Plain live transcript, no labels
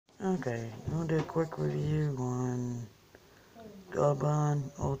Okay, I'm gonna do a quick review on Aloe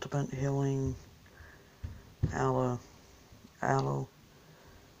Ultimate Healing Aloe Aloe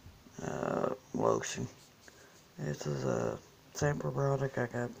Lotion. This is a sample product I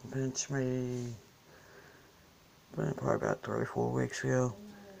got from Pinch Me probably about 3 or 4 weeks ago.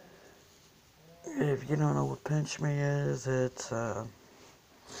 If you don't know what Pinch Me is, it's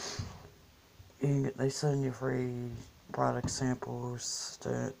they send you free product samples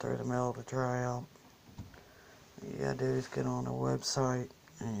through the mail to try out. All you gotta do is get on the website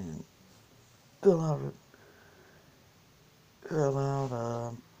and fill out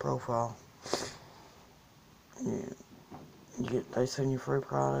a profile. They send you free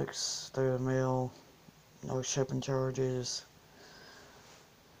products through the mail, no shipping charges.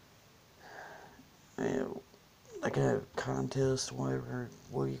 And they can have contests every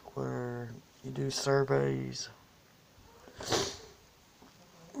week where you do surveys.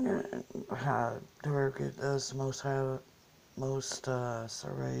 And whoever does the most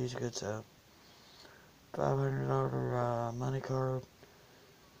surveys gets a $500 money card.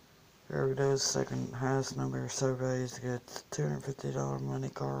 Whoever does second highest number of surveys gets $250 money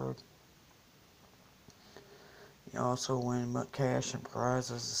card. You also win cash and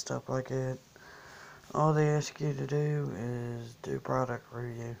prizes and stuff like that. All they ask you to do is do product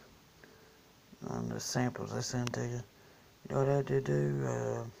review on the samples they send to you. You know what I had to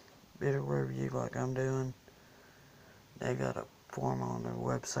do? Bit of review like I'm doing. They got a form on their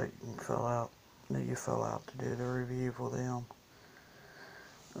website you can fill out. That you fill out to do the review for them.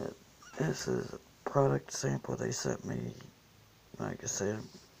 This is a product sample they sent me, like I said,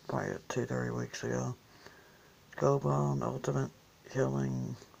 probably 2-3 weeks ago. Aloe Ultimate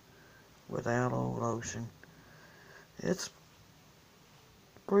Healing with Aloe Lotion. It's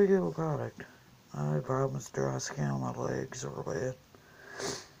a pretty good product. I have problems with dry skin on my legs or bad,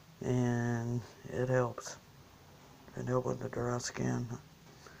 and it helps. It helps with the dry skin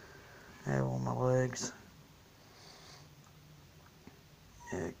I have on my legs.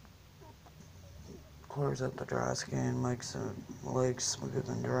 It clears up the dry skin, makes the legs smooth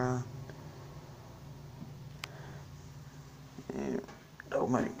and dry. And don't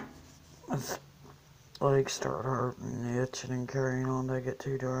make my legs start hurting and itching and carrying on, they get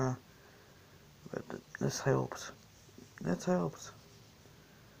too dry. But this helps. This helps.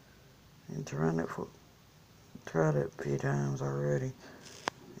 And tried it a few times already.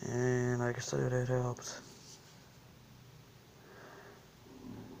 And like I said, it helps.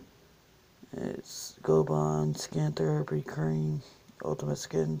 It's Aloe Skin Therapy Cream. Ultimate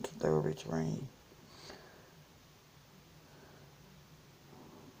Skin Therapy Cream.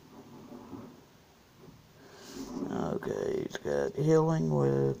 Okay, it's got healing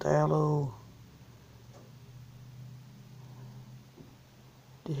with aloe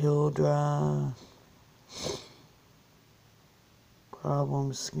to heal dry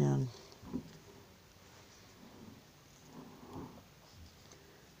problem skin.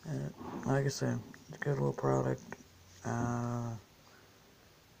 Like I said, it's a good little product. I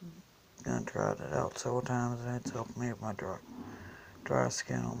tried it out several times and it's helped me with my dry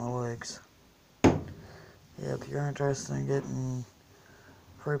skin on my legs. Yeah, if you're interested in getting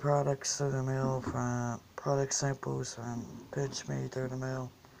free products through the mail, from product samples from Pinch Me through the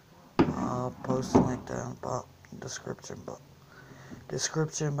mail, I'll post a link down in the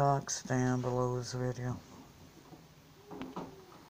description box down below this video.